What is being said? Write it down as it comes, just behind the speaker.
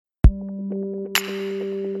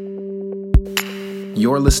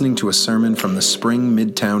You're listening to a sermon from the Spring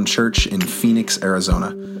Midtown Church in Phoenix,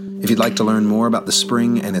 Arizona. If you'd like to learn more about the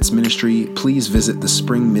Spring and its ministry, please visit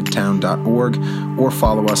thespringmidtown.org or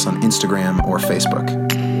follow us on Instagram or Facebook.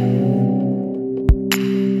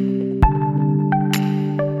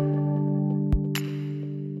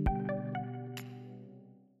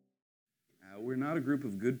 We're not a group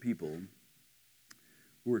of good people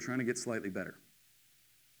who are trying to get slightly better.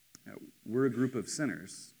 We're a group of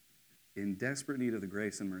sinners in desperate need of the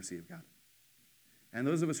grace and mercy of God. And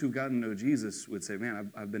those of us who've gotten to know Jesus would say,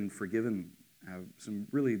 man, I've been forgiven. I have some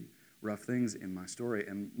really rough things in my story.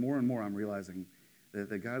 And more I'm realizing that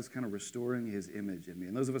God's kind of restoring his image in me.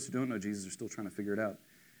 And those of us who don't know Jesus are still trying to figure it out.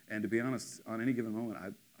 And to be honest, on any given moment,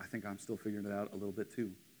 I think I'm still figuring it out a little bit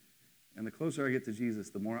too. And the closer I get to Jesus,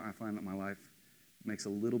 the more I find that my life makes a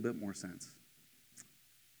little bit more sense.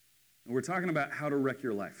 And we're talking about how to wreck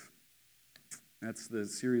your life. That's the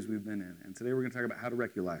series we've been in. And today we're going to talk about how to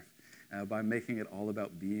wreck your life by making it all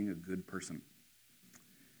about being a good person,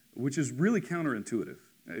 which is really counterintuitive.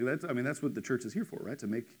 That's what the church is here for, right? To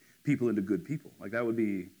make people into good people.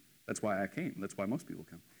 That's why I came. That's why most people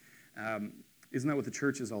come. Isn't that what the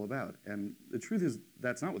church is all about? And the truth is,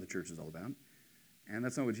 that's not what the church is all about. And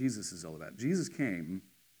that's not what Jesus is all about. Jesus came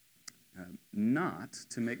not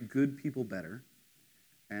to make good people better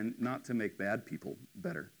and not to make bad people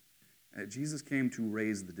better. Jesus came to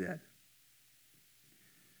raise the dead.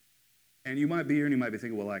 And you might be here and you might be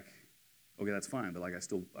thinking, well, okay, that's fine,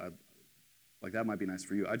 but that might be nice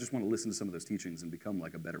for you. I just want to listen to some of those teachings and become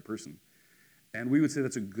like a better person. And we would say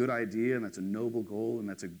that's a good idea and that's a noble goal and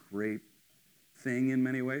that's a great thing in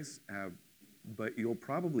many ways, but you'll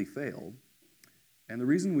probably fail. And the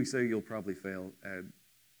reason we say you'll probably fail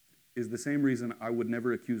is the same reason I would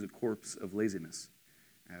never accuse a corpse of laziness.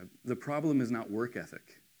 The problem is not work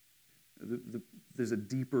ethic. There's a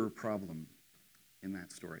deeper problem in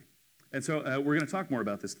that story. And so we're going to talk more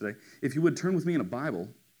about this today. If you would turn with me in a Bible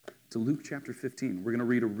to Luke chapter 15. We're going to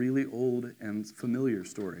read a really old and familiar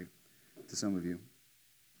story to some of you.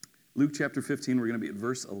 Luke chapter 15, we're going to be at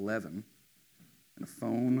verse 11 in a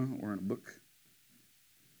phone or in a book.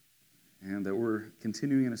 And we're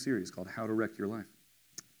continuing in a series called How to Wreck Your Life.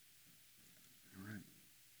 All right.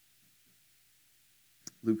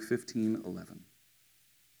 Luke 15:11.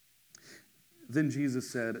 Then Jesus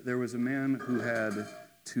said, there was a man who had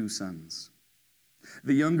 2 sons.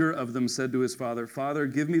 The younger of them said to his father, Father,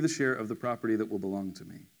 give me the share of the property that will belong to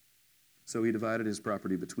me. So he divided his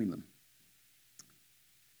property between them.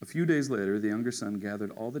 A few days later, the younger son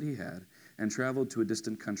gathered all that he had and traveled to a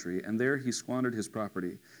distant country, and there he squandered his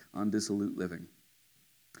property on dissolute living.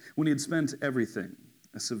 When he had spent everything,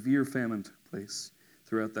 a severe famine took place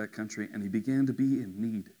throughout that country, and he began to be in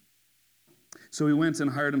need. So he went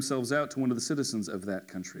and hired himself out to one of the citizens of that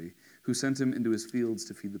country, who sent him into his fields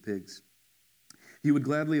to feed the pigs. He would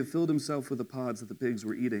gladly have filled himself with the pods that the pigs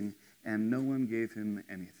were eating, and no one gave him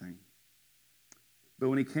anything. But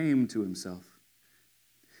when he came to himself,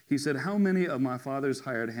 he said, how many of my father's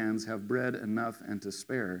hired hands have bread enough and to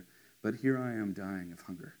spare, but here I am dying of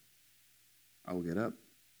hunger. I will get up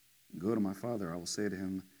and go to my father. I will say to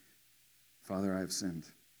him, Father, I have sinned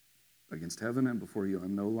against heaven and before you.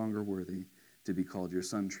 I'm no longer worthy to be called your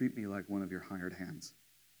son. Treat me like one of your hired hands.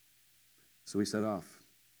 So he set off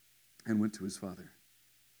and went to his father.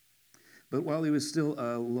 But while he was still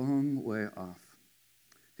a long way off,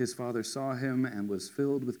 his father saw him and was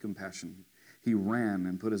filled with compassion. He ran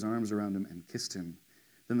and put his arms around him and kissed him.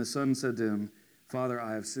 Then the son said to him, Father,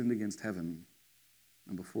 I have sinned against heaven,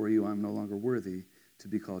 and before you I am no longer worthy to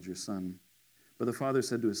be called your son. But the father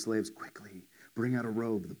said to his slaves, quickly, bring out a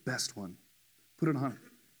robe, the best one. Put it on.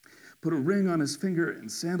 Put a ring on his finger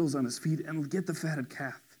and sandals on his feet, and get the fatted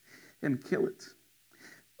calf and kill it.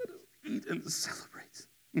 Let us eat and celebrate.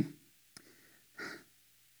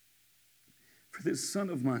 For this son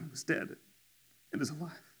of mine was dead and is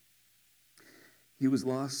alive. He was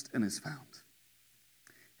lost and is found.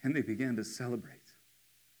 And they began to celebrate.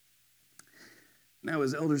 Now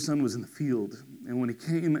his elder son was in the field, and when he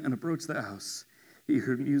came and approached the house, he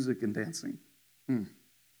heard music and dancing.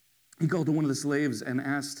 He called to one of the slaves and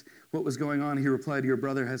asked what was going on. He replied, your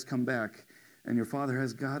brother has come back, and your father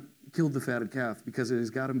has killed the fatted calf because it has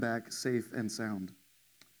got him back safe and sound.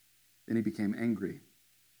 Then he became angry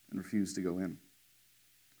and refused to go in.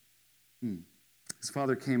 His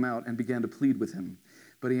father came out and began to plead with him,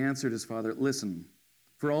 but he answered his father, listen,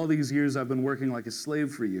 for all these years I've been working like a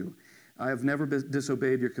slave for you. I have never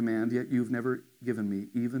disobeyed your command, yet you've never given me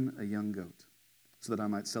even a young goat so that I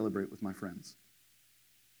might celebrate with my friends.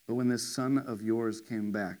 But when this son of yours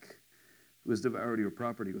came back, who has devoured your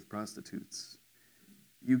property with prostitutes,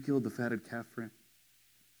 you killed the fatted calf for him.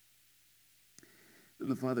 Then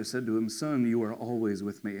the father said to him, Son, you are always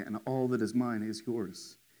with me, and all that is mine is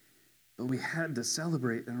yours. But we had to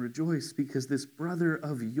celebrate and rejoice because this brother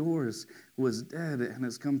of yours was dead and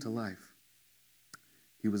has come to life.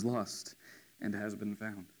 He was lost and has been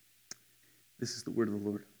found. This is the word of the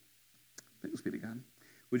Lord. Thanks be to God.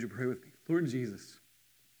 Would you pray with me? Lord Jesus,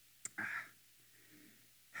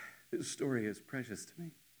 this story is precious to me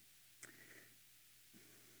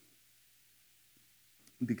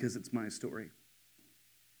because it's my story.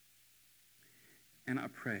 And I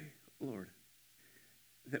pray, Lord,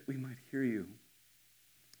 that we might hear you,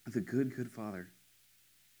 the good, good Father,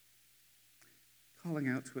 calling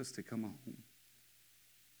out to us to come home.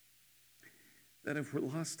 That if we're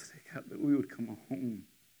lost today, God, that we would come home,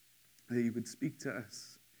 that you would speak to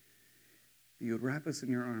us, that you would wrap us in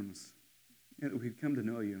your arms, and that we'd come to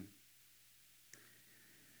know you.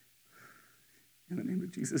 In the name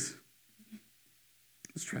of Jesus.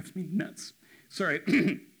 This drives me nuts. Sorry,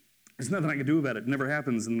 there's nothing I can do about it. It never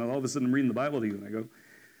happens, and all of a sudden I'm reading the Bible to you, and I go,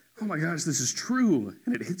 oh my gosh, this is true,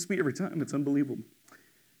 and it hits me every time. It's unbelievable.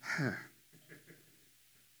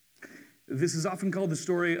 This is often called the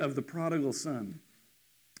story of the prodigal son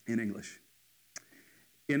in English.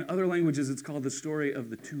 In other languages, it's called the story of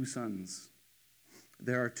the two sons.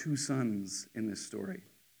 There are two sons in this story.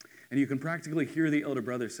 And you can practically hear the elder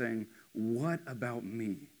brother saying, what about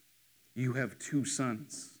me? You have two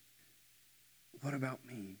sons. What about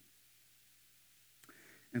me?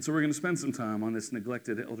 And so we're going to spend some time on this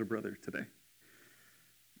neglected elder brother today.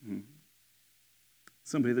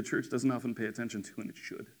 Somebody the church doesn't often pay attention to, and it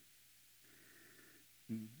should.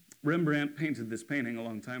 Rembrandt painted this painting a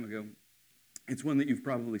long time ago. It's one that you've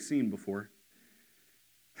probably seen before.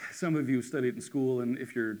 Some of you studied in school, and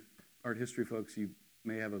if you're art history folks, you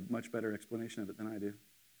may have a much better explanation of it than I do.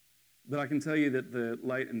 But I can tell you that the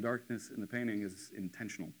light and darkness in the painting is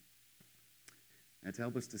intentional. And to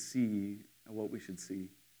help us to see what we should see.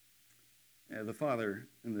 The father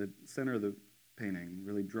in the center of the painting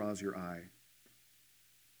really draws your eye.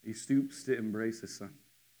 He stoops to embrace his son.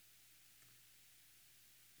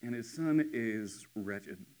 And his son is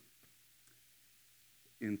wretched.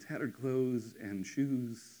 In tattered clothes and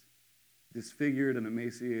shoes, disfigured and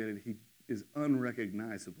emaciated, he is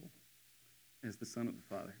unrecognizable as the son of the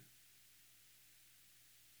father.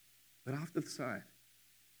 But off to the side,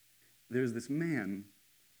 there's this man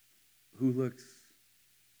who looks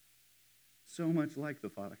so much like the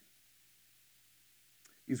father.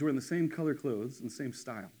 He's wearing the same color clothes and the same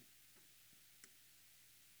style.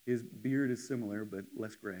 His beard is similar, but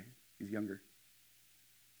less gray. He's younger.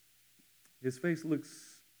 His face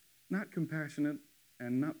looks not compassionate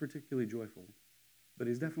and not particularly joyful, but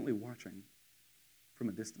he's definitely watching from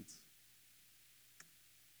a distance.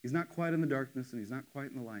 He's not quite in the darkness, and he's not quite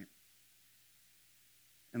in the light.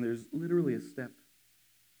 And there's literally a step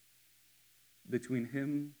between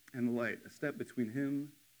him and the light, a step between him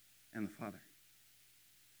and the Father.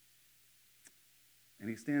 And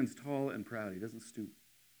he stands tall and proud. He doesn't stoop.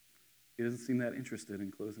 He doesn't seem that interested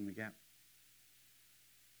in closing the gap.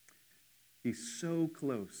 He's so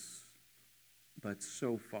close, but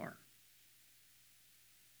so far.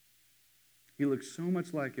 He looks so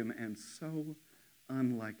much like him and so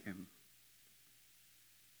unlike him.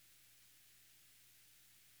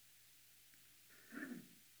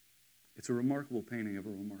 It's a remarkable painting of a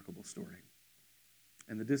remarkable story.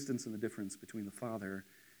 And the distance and the difference between the father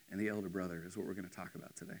and the elder brother is what we're going to talk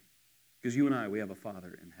about today. Because you and I, we have a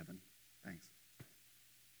Father in heaven. Thanks.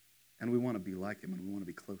 And we want to be like him, and we want to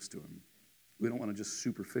be close to him. We don't want to just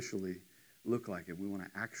superficially look like him. We want to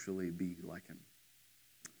actually be like him.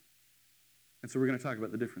 And so we're going to talk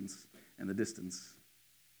about the difference and the distance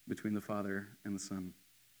between the Father and the Son.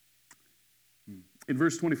 In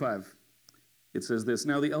verse 25, it says this,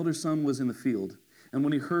 Now the elder son was in the field, and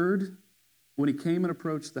when he came and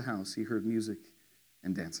approached the house, he heard music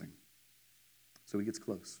and dancing. So he gets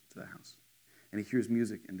close to the house, and he hears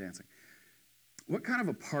music and dancing. What kind of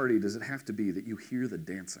a party does it have to be that you hear the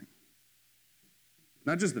dancing?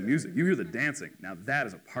 Not just the music, you hear the dancing. Now that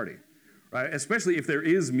is a party, right? Especially if there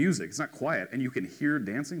is music, it's not quiet, and you can hear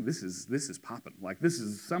dancing. This is popping. Like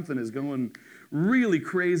something is going really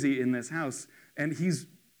crazy in this house, and he's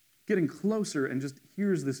getting closer and just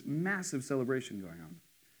hears this massive celebration going on.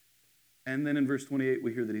 And then in verse 28,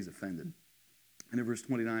 we hear that he's offended. And in verse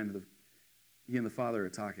 29, he and the father are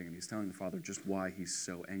talking, and he's telling the father just why he's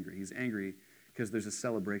so angry. He's angry because there's a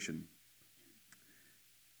celebration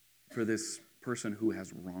for this person who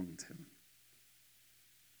has wronged him.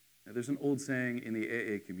 Now, there's an old saying in the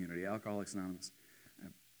AA community, Alcoholics Anonymous.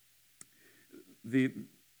 The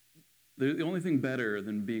only thing better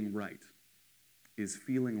than being right is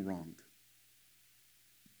feeling wronged.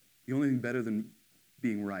 The only thing better than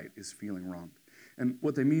being right is feeling wronged. And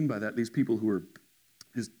what they mean by that, these people who are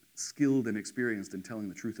just skilled and experienced in telling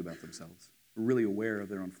the truth about themselves, are really aware of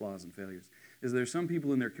their own flaws and failures, is there's some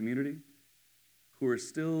people in their community who are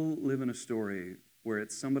still living a story where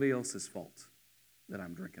it's somebody else's fault that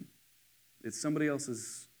I'm drinking. It's somebody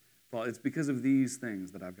else's fault. It's because of these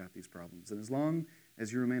things that I've got these problems. And as long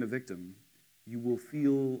as you remain a victim, you will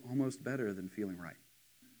feel almost better than feeling right.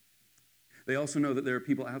 They also know that there are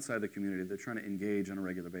people outside the community they're trying to engage on a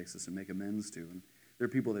regular basis and make amends to. And there are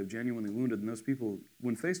people they've genuinely wounded, and those people,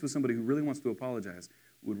 when faced with somebody who really wants to apologize,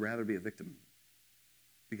 would rather be a victim.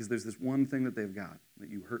 Because there's this one thing that they've got, that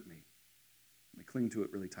you hurt me. And they cling to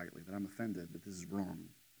it really tightly, that I'm offended, that this is wrong.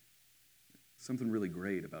 Something really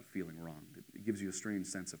great about feeling wronged. It gives you a strange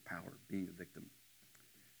sense of power, being a victim.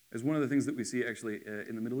 As one of the things that we see actually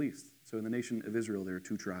in the Middle East. So in the nation of Israel, there are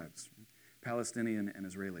two tribes, Palestinian and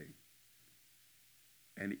Israeli.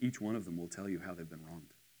 And each one of them will tell you how they've been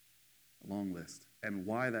wronged. A long list. And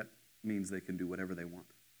why that means they can do whatever they want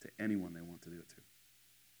to anyone they want to do it to.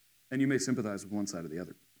 And you may sympathize with one side or the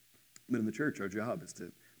other. But in the church, our job is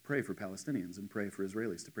to pray for Palestinians and pray for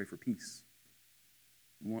Israelis, to pray for peace.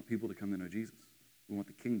 We want people to come to know Jesus. We want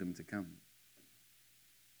the kingdom to come.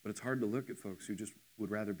 But it's hard to look at folks who just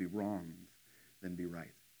would rather be wronged than be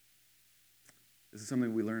right. This is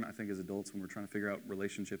something we learn, I think, as adults when we're trying to figure out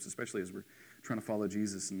relationships, especially as we're trying to follow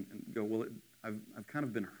Jesus and go, well, I've kind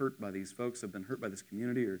of been hurt by these folks. I've been hurt by this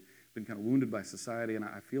community or been kind of wounded by society, and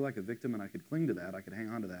I feel like a victim, and I could cling to that. I could hang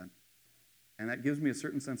on to that. And that gives me a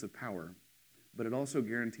certain sense of power, but it also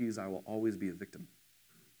guarantees I will always be a victim.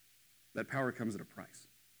 That power comes at a price.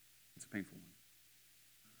 It's a painful one.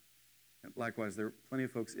 And likewise, there are plenty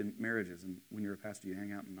of folks in marriages, and when you're a pastor, you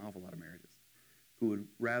hang out in an awful lot of marriages, who would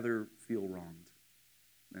rather feel wronged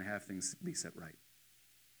than have things be set right.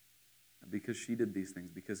 Because she did these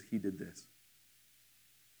things, because he did this.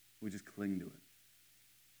 We just cling to it.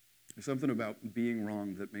 There's something about being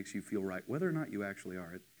wronged that makes you feel right, whether or not you actually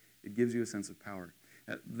are. It gives you a sense of power.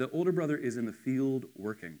 The older brother is in the field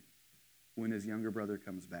working when his younger brother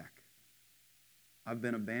comes back. I've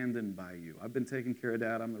been abandoned by you. I've been taking care of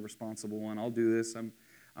Dad. I'm the responsible one. I'll do this. I'm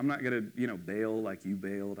not going to, bail like you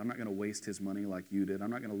bailed. I'm not going to waste his money like you did.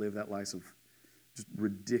 I'm not going to live that life of just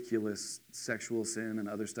ridiculous sexual sin and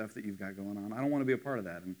other stuff that you've got going on. I don't want to be a part of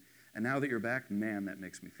that. And now that you're back, man, that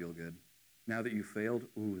makes me feel good. Now that you failed,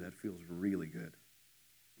 ooh, that feels really good.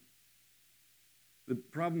 The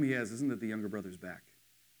problem he has isn't that the younger brother's back.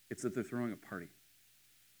 It's that they're throwing a party.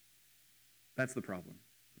 That's the problem.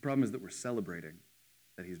 The problem is that we're celebrating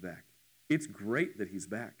that he's back. It's great that he's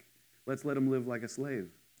back. Let's let him live like a slave.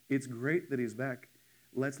 It's great that he's back.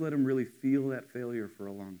 Let's let him really feel that failure for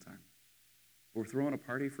a long time. We're throwing a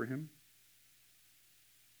party for him.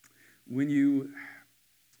 When you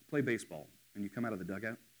play baseball and you come out of the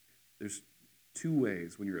dugout, there's two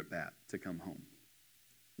ways when you're at bat to come home.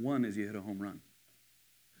 One is you hit a home run.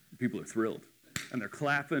 People are thrilled, and they're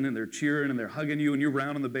clapping, and they're cheering, and they're hugging you, and you're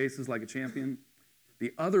rounding the bases like a champion.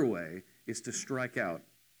 The other way is to strike out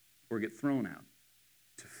or get thrown out,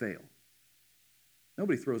 to fail.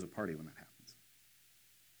 Nobody throws a party when that happens.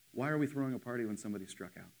 Why are we throwing a party when somebody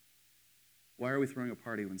struck out? Why are we throwing a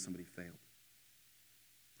party when somebody failed?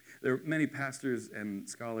 There are many pastors and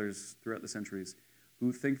scholars throughout the centuries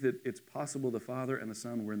who think that it's possible the father and the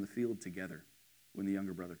son were in the field together when the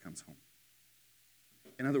younger brother comes home.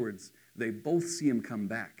 In other words, they both see him come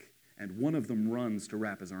back, and one of them runs to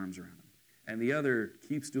wrap his arms around him, and the other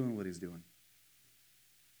keeps doing what he's doing.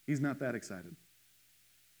 He's not that excited.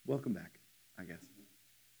 Welcome back, I guess.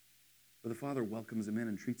 But the father welcomes him in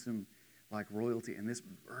and treats him like royalty, and this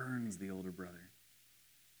burns the older brother.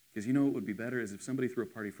 Because you know what would be better is if somebody threw a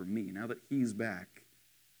party for me. Now that he's back,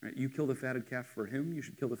 right, you kill the fatted calf for him, you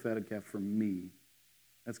should kill the fatted calf for me.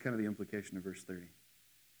 That's kind of the implication of verse 30.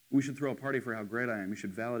 We should throw a party for how great I am. You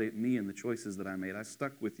should validate me and the choices that I made. I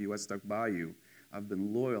stuck with you. I stuck by you. I've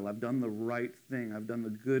been loyal. I've done the right thing. I've done the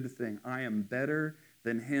good thing. I am better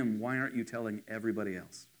than him. Why aren't you telling everybody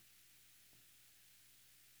else?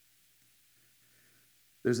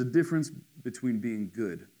 There's a difference between being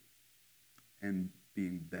good and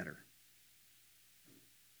being better.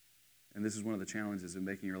 And this is one of the challenges of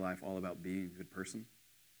making your life all about being a good person.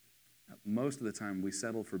 Most of the time, we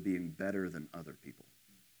settle for being better than other people.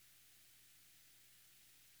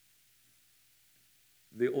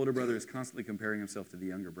 The older brother is constantly comparing himself to the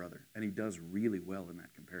younger brother, and he does really well in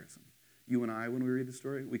that comparison. You and I, when we read the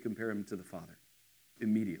story, we compare him to the father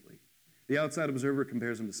immediately. The outside observer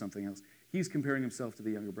compares him to something else. He's comparing himself to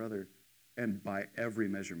the younger brother, and by every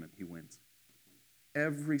measurement, he wins.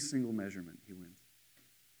 Every single measurement, he wins.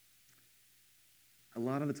 A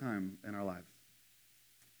lot of the time in our lives,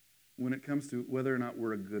 when it comes to whether or not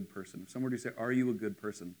we're a good person, if someone were to say, are you a good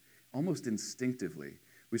person? Almost instinctively,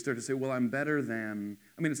 we start to say, well, I'm better than,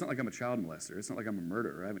 it's not like I'm a child molester. It's not like I'm a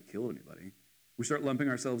murderer. I haven't killed anybody. We start lumping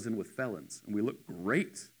ourselves in with felons, and we look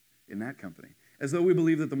great in that company, as though we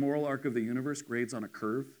believe that the moral arc of the universe grades on a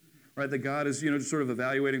curve, right? That God is, just sort of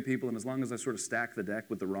evaluating people, and as long as I sort of stack the deck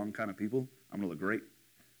with the wrong kind of people, I'm going to look great.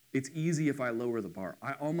 It's easy if I lower the bar.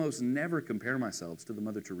 I almost never compare myself to the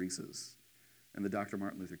Mother Teresas and the Dr.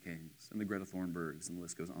 Martin Luther Kings and the Greta Thunbergs, and the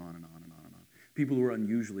list goes on and on and on and on. People who are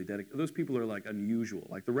unusually dedicated. Those people are like unusual.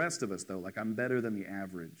 Like the rest of us, though, like I'm better than the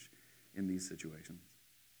average in these situations.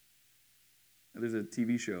 Now, there's a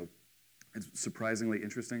TV show. It's surprisingly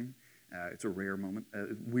interesting. It's a rare moment.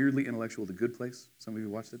 Weirdly intellectual, The Good Place. Some of you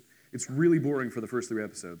watched it. It's really boring for the first 3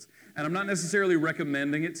 episodes. And I'm not necessarily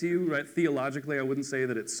recommending it to you, right? Theologically, I wouldn't say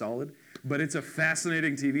that it's solid, but it's a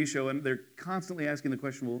fascinating TV show, and they're constantly asking the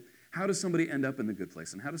question, well, how does somebody end up in the good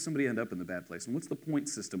place, and how does somebody end up in the bad place, and what's the point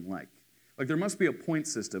system like? Like, there must be a point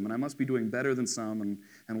system, and I must be doing better than some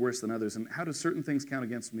and worse than others, and how do certain things count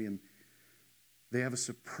against me? And they have a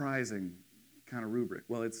surprising kind of rubric.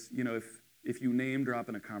 Well, it's, if you name drop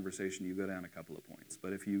in a conversation, you go down a couple of points.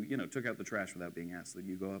 But if you, took out the trash without being asked, then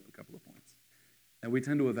you go up a couple of points. And we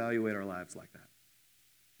tend to evaluate our lives like that.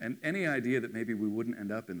 And any idea that maybe we wouldn't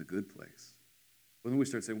end up in the good place, well, then we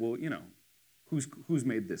start saying, well, who's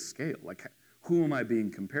made this scale? Like, who am I being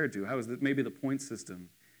compared to? How is that? Maybe the point system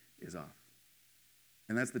is off.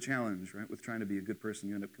 And that's the challenge, right? With trying to be a good person,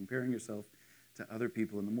 you end up comparing yourself to other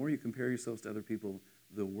people. And the more you compare yourselves to other people,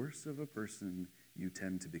 the worse of a person you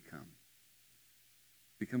tend to become.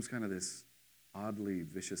 Becomes kind of this oddly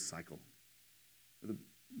vicious cycle.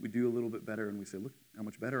 We do a little bit better and we say, look how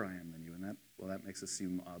much better I am than you. And that makes us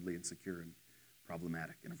seem oddly insecure and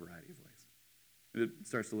problematic in a variety of ways. It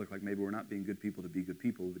starts to look like maybe we're not being good people to be good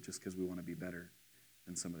people, but just because we want to be better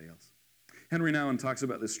than somebody else. Henry Nouwen talks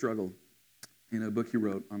about this struggle in a book he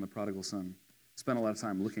wrote on the prodigal son. Spent a lot of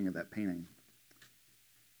time looking at that painting.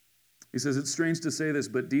 He says, it's strange to say this,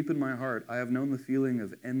 but deep in my heart, I have known the feeling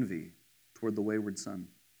of envy toward the wayward son.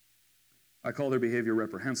 I call their behavior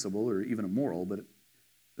reprehensible or even immoral, but at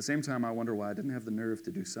the same time, I wonder why I didn't have the nerve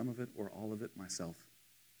to do some of it or all of it myself.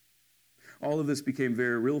 All of this became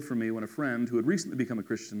very real for me when a friend who had recently become a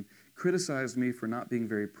Christian criticized me for not being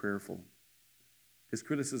very prayerful. His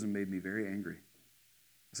criticism made me very angry.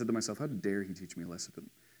 I said to myself, how dare he teach me a lesson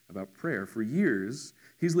about prayer? For years,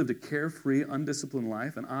 he's lived a carefree, undisciplined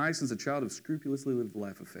life, and I, since a child, have scrupulously lived a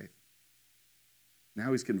life of faith.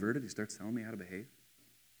 Now he's converted, he starts telling me how to behave.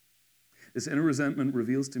 This inner resentment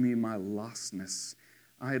reveals to me my lostness.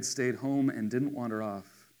 I had stayed home and didn't wander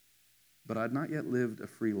off, but I'd not yet lived a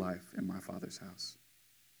free life in my Father's house.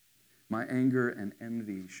 My anger and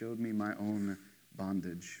envy showed me my own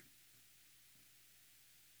bondage.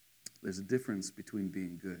 There's a difference between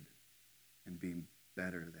being good and being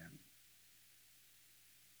better than.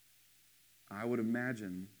 I would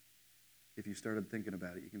imagine if you started thinking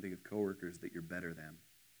about it, you can think of coworkers that you're better than,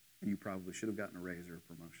 and you probably should have gotten a raise or a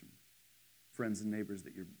promotion. Friends and neighbors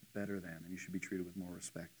that you're better than, and you should be treated with more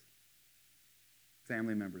respect.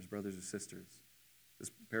 Family members, brothers or sisters. This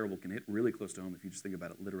parable can hit really close to home if you just think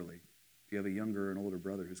about it literally. If you have a younger or an older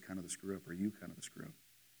brother who's kind of the screw-up, or you kind of the screw-up,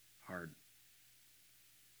 hard.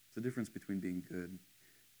 It's the difference between being good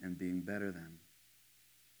and being better than.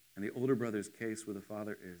 And the older brother's case with the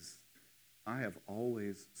father is, I have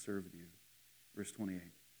always served you. Verse 28.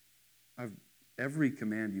 Every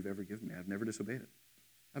command you've ever given me, I've never disobeyed it.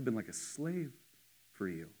 I've been like a slave for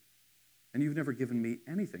you. And you've never given me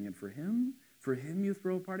anything. And for him you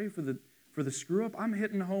throw a party? For the screw-up? I'm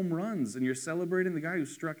hitting home runs, and you're celebrating the guy who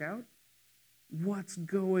struck out? What's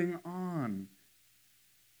going on?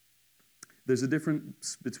 There's a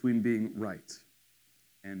difference between being right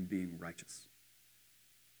and being righteous.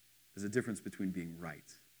 There's a difference between being right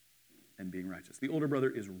and being righteous. The older brother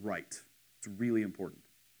is right. It's really important.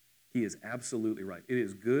 He is absolutely right. It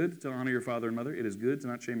is good to honor your father and mother. It is good to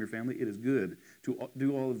not shame your family. It is good to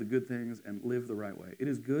do all of the good things and live the right way. It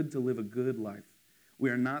is good to live a good life. We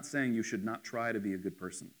are not saying you should not try to be a good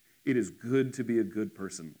person. It is good to be a good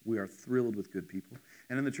person. We are thrilled with good people.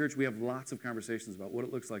 And in the church, we have lots of conversations about what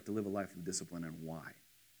it looks like to live a life of discipline and why.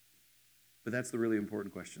 But that's the really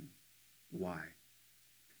important question. Why?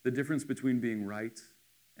 The difference between being right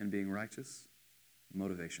and being righteous?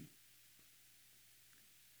 Motivation.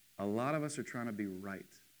 A lot of us are trying to be right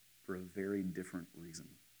for a very different reason.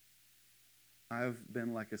 I've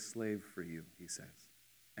been like a slave for you, he says,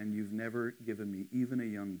 and you've never given me even a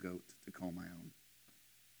young goat to call my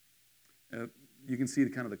own. You can see the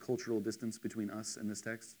kind of the cultural distance between us and this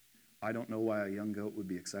text. I don't know why a young goat would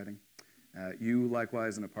be exciting. You,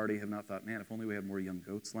 likewise, in a party have not thought, man, if only we had more young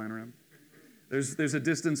goats lying around. There's a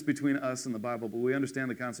distance between us and the Bible, but we understand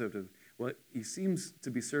the concept of, well, he seems to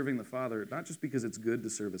be serving the Father, not just because it's good to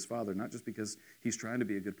serve his Father, not just because he's trying to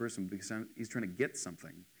be a good person, but because he's trying to get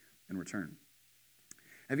something in return.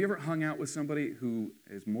 Have you ever hung out with somebody who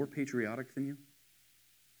is more patriotic than you?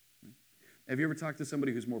 Have you ever talked to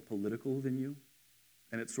somebody who's more political than you?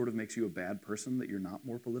 And it sort of makes you a bad person that you're not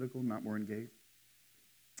more political, not more engaged?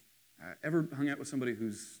 Ever hung out with somebody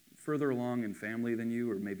who's further along in family than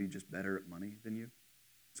you, or maybe just better at money than you?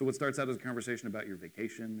 So what starts out as a conversation about your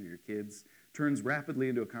vacation or your kids turns rapidly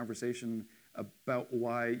into a conversation about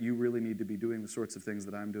why you really need to be doing the sorts of things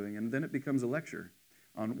that I'm doing, and then it becomes a lecture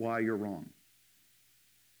on why you're wrong.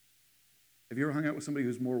 Have you ever hung out with somebody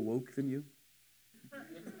who's more woke than you?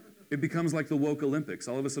 It becomes like the woke Olympics.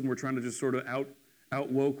 All of a sudden we're trying to just sort of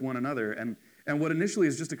out-woke one another, and what initially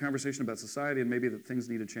is just a conversation about society and maybe that things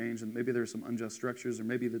need to change and maybe there's some unjust structures or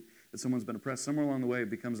maybe that someone's been oppressed, somewhere along the way it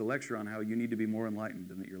becomes a lecture on how you need to be more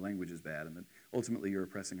enlightened and that your language is bad and that ultimately you're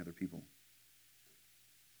oppressing other people.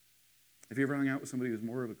 Have you ever hung out with somebody who's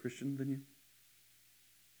more of a Christian than you?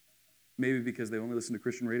 Maybe because they only listen to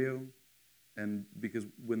Christian radio and because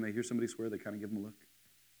when they hear somebody swear, they kind of give them a look.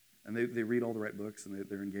 And they read all the right books and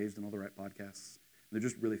they're engaged in all the right podcasts. And they're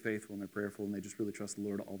just really faithful and they're prayerful and they just really trust the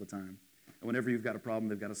Lord all the time. And whenever you've got a problem,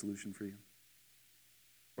 they've got a solution for you.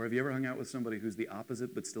 Or have you ever hung out with somebody who's the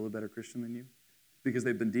opposite but still a better Christian than you? Because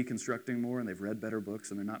they've been deconstructing more and they've read better books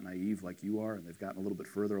and they're not naive like you are and they've gotten a little bit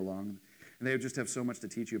further along. And they just have so much to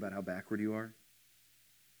teach you about how backward you are.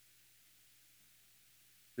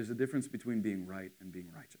 There's a difference between being right and being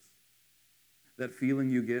righteous. That feeling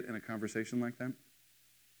you get in a conversation like that,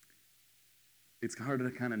 it's hard to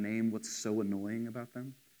kind of name what's so annoying about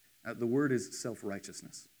them. The word is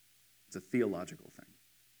self-righteousness. It's a theological thing.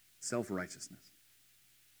 Self-righteousness.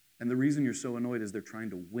 And the reason you're so annoyed is they're trying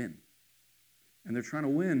to win. And they're trying to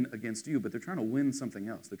win against you, but they're trying to win something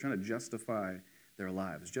else. They're trying to justify their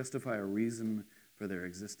lives, justify a reason for their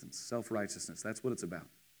existence. Self-righteousness, that's what it's about.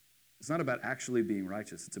 It's not about actually being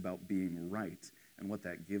righteous. It's about being right and what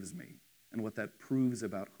that gives me and what that proves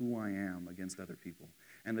about who I am against other people.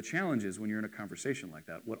 And the challenge is when you're in a conversation like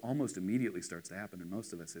that, what almost immediately starts to happen in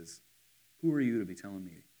most of us is, who are you to be telling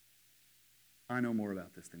me I know more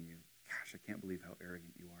about this than you? Gosh, I can't believe how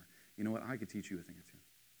arrogant you are. You know what? I could teach you a thing or two.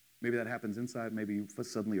 Maybe that happens inside. Maybe you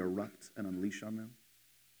suddenly erupt and unleash on them.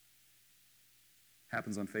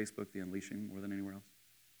 Happens on Facebook, the unleashing more than anywhere else.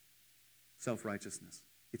 Self-righteousness.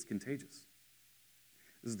 It's contagious.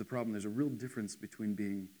 This is the problem. There's a real difference between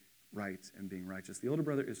being right and being righteous. The older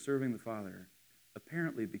brother is serving the father,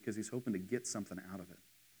 apparently because he's hoping to get something out of it.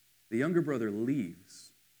 The younger brother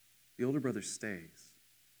leaves. The older brother stays.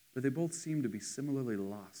 But they both seem to be similarly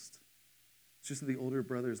lost. It's just that the older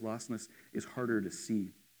brother's lostness is harder to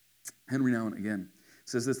see. Henry Nouwen again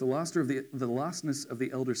says this, the lostness of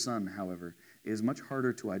the elder son, however, is much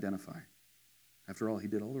harder to identify. After all, he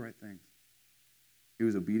did all the right things. He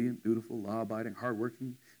was obedient, dutiful, law-abiding,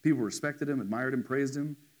 hardworking. People respected him, admired him, praised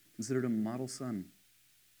him, considered him a model son,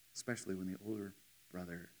 especially when the older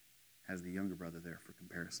brother has the younger brother there for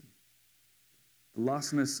comparison. The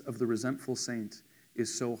lostness of the resentful saint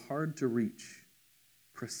is so hard to reach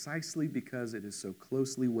precisely because it is so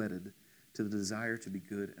closely wedded to the desire to be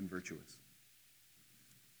good and virtuous.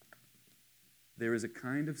 There is a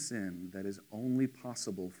kind of sin that is only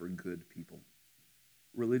possible for good people,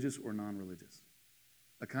 religious or non-religious.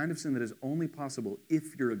 A kind of sin that is only possible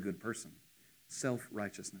if you're a good person,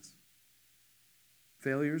 self-righteousness.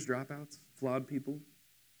 Failures, dropouts, flawed people,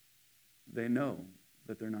 they know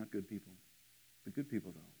that they're not good people. The good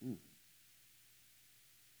people, though, ooh.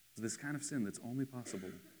 It's this kind of sin that's only possible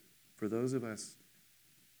for those of us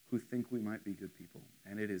who think we might be good people,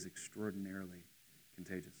 and it is extraordinarily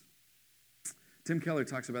contagious. Tim Keller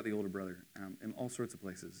talks about the older brother in all sorts of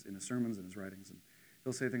places, in his sermons and his writings, and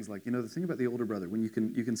he'll say things like, the thing about the older brother, when you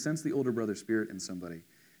can sense the older brother spirit in somebody,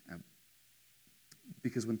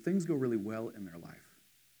 because when things go really well in their life,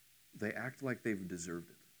 they act like they've deserved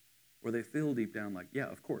it, or they feel deep down like,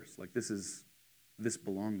 yeah, of course, like this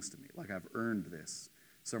belongs to me, like I've earned this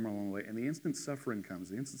somewhere along the way. And the instant suffering comes,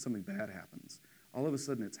 the instant something bad happens, all of a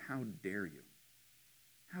sudden it's, how dare you?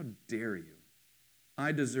 How dare you?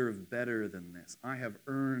 I deserve better than this. I have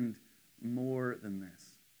earned more than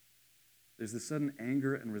this. There's this sudden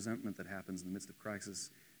anger and resentment that happens in the midst of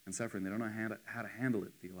crisis and suffering. They don't know how to handle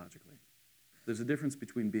it theologically. There's a difference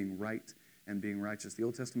between being right and being righteous. The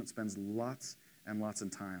Old Testament spends lots and lots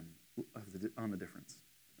of time on the difference.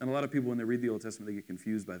 And a lot of people, when they read the Old Testament, they get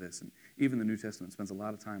confused by this. And even the New Testament spends a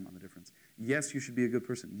lot of time on the difference. Yes, you should be a good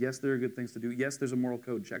person. Yes, there are good things to do. Yes, there's a moral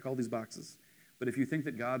code. Check all these boxes. But if you think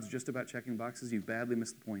that God's just about checking boxes, you've badly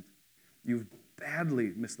missed the point. You've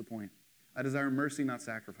badly missed the point. I desire mercy, not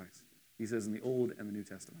sacrifice, he says in the Old and the New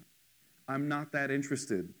Testament. I'm not that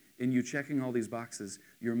interested in you checking all these boxes.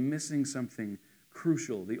 You're missing something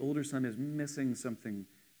crucial. The older son is missing something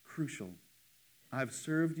crucial. I've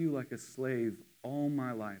served you like a slave all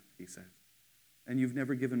my life, he says, and you've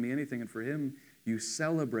never given me anything. And for him, you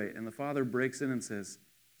celebrate. And the father breaks in and says,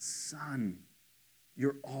 son,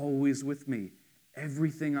 you're always with me.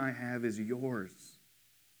 Everything I have is yours.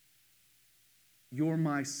 You're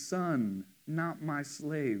my son, not my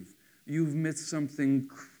slave. You've missed something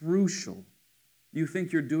crucial. You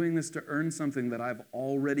think you're doing this to earn something that I've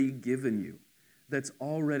already given you, that's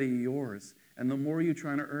already yours. And the more you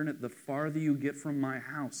try to earn it, the farther you get from my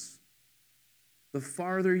house. The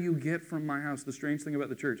farther you get from my house. The strange thing about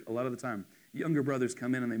the church, a lot of the time, younger brothers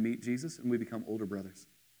come in and they meet Jesus, and we become older brothers.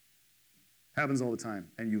 Happens all the time.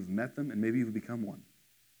 And you've met them, and maybe you've become one.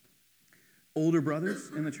 Older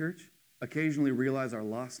brothers in the church occasionally realize our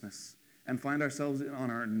lostness and find ourselves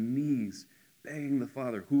on our knees begging the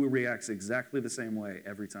Father, who reacts exactly the same way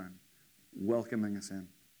every time, welcoming us in.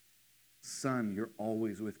 Son, you're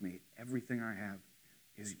always with me. Everything I have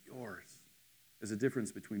is yours. There's a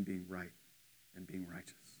difference between being right and being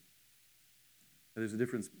righteous. There's a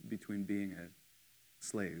difference between being a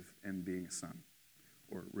slave and being a son,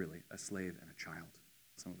 or really a slave and a child.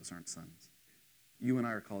 Some of us aren't sons. You and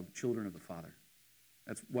I are called children of the Father.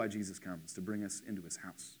 That's why Jesus comes, to bring us into his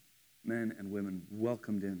house. Men and women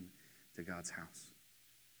welcomed in to God's house.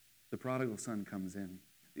 The prodigal son comes in.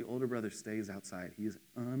 The older brother stays outside. He is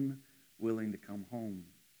unwilling to come home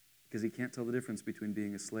because he can't tell the difference between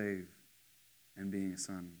being a slave and being a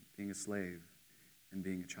son, being a slave and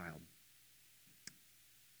being a child.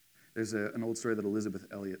 There's an old story that Elizabeth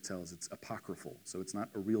Elliot tells. It's apocryphal, so it's not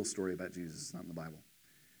a real story about Jesus. It's not in the Bible.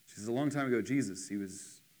 She says, a long time ago, Jesus, he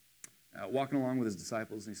was walking along with his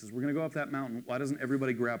disciples, and he says, we're going to go up that mountain. Why doesn't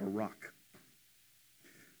everybody grab a rock?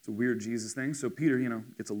 It's a weird Jesus thing. So Peter,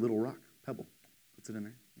 gets a little rock, pebble, puts it in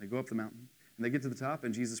there. They go up the mountain, and they get to the top,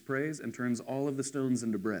 and Jesus prays and turns all of the stones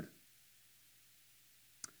into bread.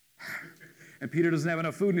 And Peter doesn't have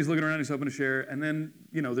enough food, and he's looking around, he's hoping to share. And then,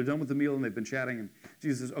 they're done with the meal, and they've been chatting, and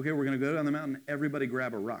Jesus says, okay, we're going to go down the mountain. Everybody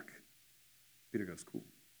grab a rock. Peter goes, cool.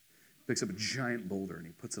 Picks up a giant boulder, and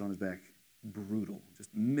he puts it on his back. Brutal, just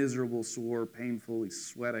miserable, sore, painful. He's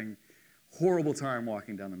sweating. Horrible time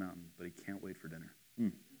walking down the mountain, but he can't wait for dinner.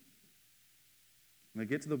 And they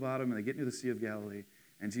get to the bottom, and they get near the Sea of Galilee,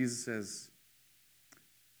 and Jesus says,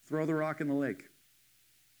 throw the rock in the lake.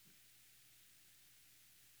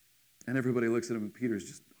 And everybody looks at him, and Peter's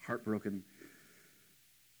just heartbroken.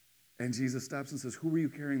 And Jesus stops and says, who were you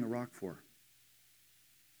carrying the rock for?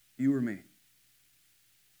 You or me?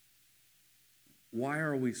 Why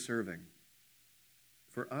are we serving?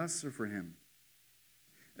 For us or for him?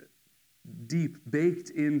 Deep, baked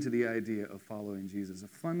into the idea of following Jesus, a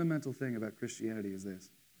fundamental thing about Christianity is this,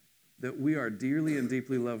 that we are dearly and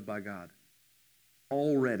deeply loved by God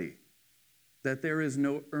already. That there is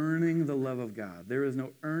no earning the love of God. There is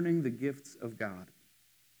no earning the gifts of God.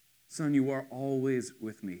 Son, you are always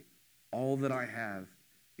with me. All that I have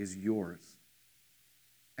is yours.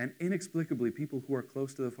 And inexplicably, people who are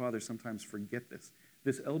close to the Father sometimes forget this.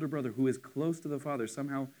 This elder brother who is close to the Father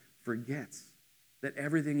somehow forgets that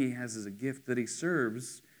everything he has is a gift, that he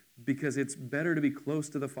serves because it's better to be close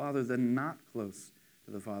to the Father than not close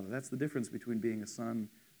to the Father. That's the difference between being a son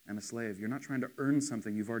and a slave. You're not trying to earn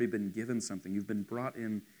something. You've already been given something. You've been brought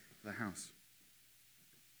in the house.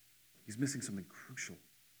 He's missing something crucial.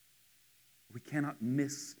 We cannot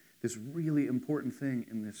miss this really important thing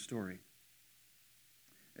in this story.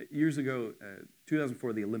 Years ago,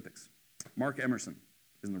 2004, the Olympics. Mark Emerson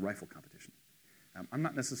is in the rifle competition. I'm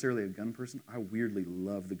not necessarily a gun person. I weirdly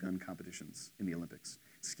love the gun competitions in the Olympics.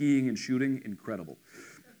 Skiing and shooting, incredible.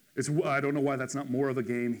 I don't know why that's not more of a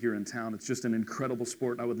game here in town. It's just an incredible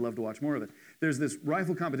sport. I would love to watch more of it. There's this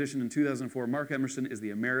rifle competition in 2004. Mark Emerson is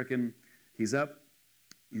the American. He's up.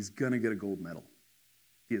 He's going to get a gold medal.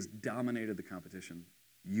 He has dominated the competition.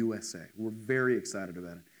 USA. We're very excited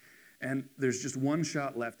about it. And there's just one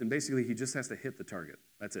shot left, and basically he just has to hit the target.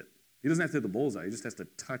 That's it. He doesn't have to hit the bullseye. He just has to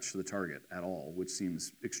touch the target at all, which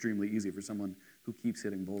seems extremely easy for someone who keeps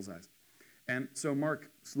hitting bullseyes. And so Mark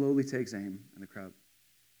slowly takes aim, and the crowd,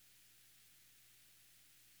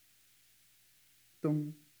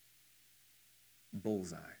 dong,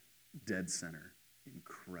 bullseye, dead center,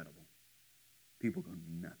 incredible. People go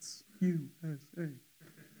nuts. USA.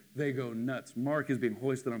 They go nuts. Mark is being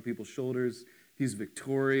hoisted on people's shoulders. He's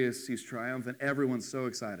victorious. He's triumphant. Everyone's so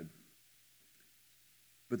excited.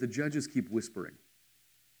 But the judges keep whispering.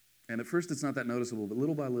 And at first it's not that noticeable, but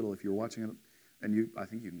little by little, if you're watching it, and I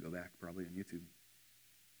think you can go back probably on YouTube,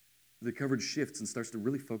 the coverage shifts and starts to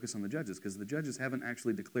really focus on the judges, because the judges haven't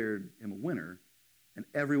actually declared him a winner, and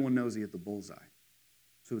everyone knows he hit the bullseye.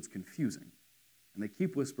 So it's confusing. And they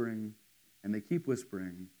keep whispering, and they keep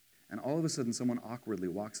whispering, and all of a sudden someone awkwardly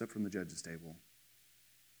walks up from the judge's table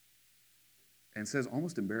and says,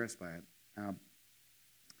 almost embarrassed by it,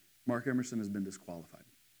 Mark Emerson has been disqualified.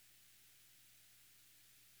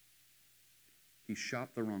 He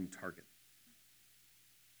shot the wrong target.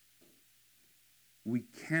 We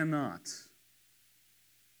cannot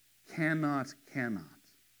aim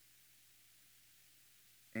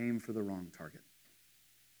for the wrong target.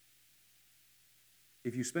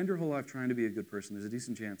 If you spend your whole life trying to be a good person, there's a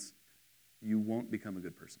decent chance you won't become a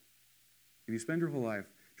good person. If you spend your whole life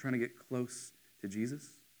trying to get close to Jesus,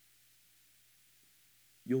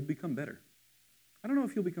 you'll become better. I don't know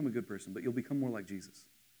if you'll become a good person, but you'll become more like Jesus.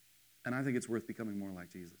 And I think it's worth becoming more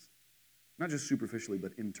like Jesus. Not just superficially,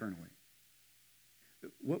 but internally.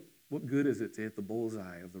 What good is it to hit the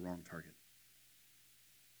bullseye of the wrong target?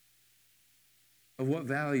 Of what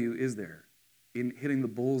value is there in hitting the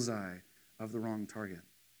bullseye of the wrong target?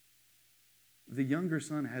 The younger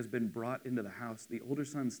son has been brought into the house. The older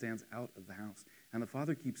son stands out of the house. And the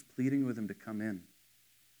father keeps pleading with him to come in.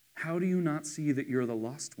 How do you not see that you're the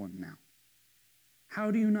lost one now? How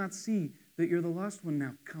do you not see that you're the lost one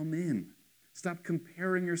now? Come in. Stop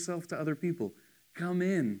comparing yourself to other people. Come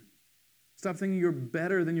in. Stop thinking you're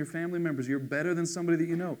better than your family members. You're better than somebody that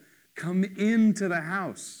you know. Come into the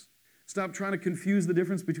house. Stop trying to confuse the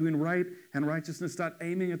difference between right and righteousness. Stop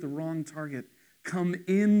aiming at the wrong target. Come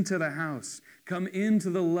into the house. Come into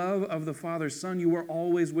the love of the Father. Son, you are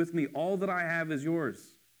always with me. All that I have is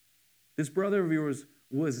yours. This brother of yours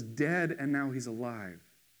was dead and now he's alive.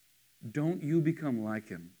 Don't you become like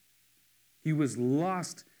him. He was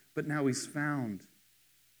lost, but now he's found.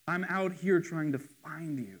 I'm out here trying to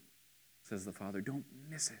find you, says the Father. Don't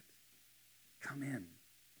miss it. Come in.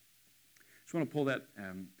 Just want to pull that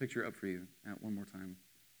picture up for you one more time.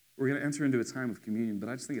 We're going to enter into a time of communion, but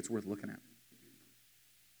I just think it's worth looking at.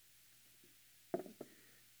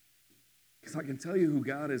 Because I can tell you who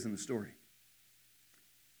God is in the story.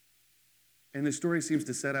 And the story seems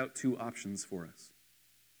to set out two options for us.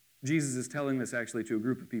 Jesus is telling this actually to a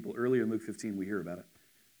group of people. Earlier in Luke 15, we hear about it.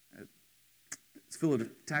 It's full of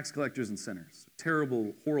tax collectors and sinners,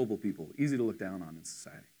 terrible, horrible people, easy to look down on in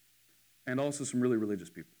society. And also some really religious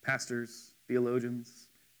people, pastors, theologians,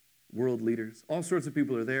 world leaders. All sorts of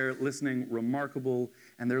people are there listening, remarkable,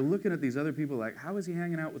 and they're looking at these other people like, how is he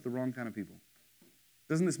hanging out with the wrong kind of people?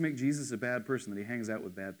 Doesn't this make Jesus a bad person that he hangs out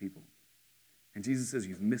with bad people? And Jesus says,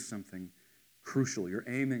 you've missed something crucial. You're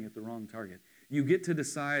aiming at the wrong target. You get to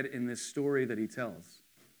decide in this story that he tells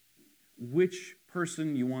which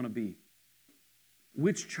person you want to be,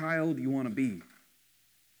 which child you want to be.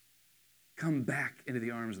 Come back into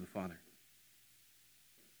the arms of the Father.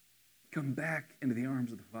 Come back into the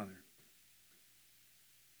arms of the Father.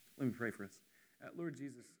 Let me pray for us. Lord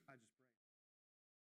Jesus.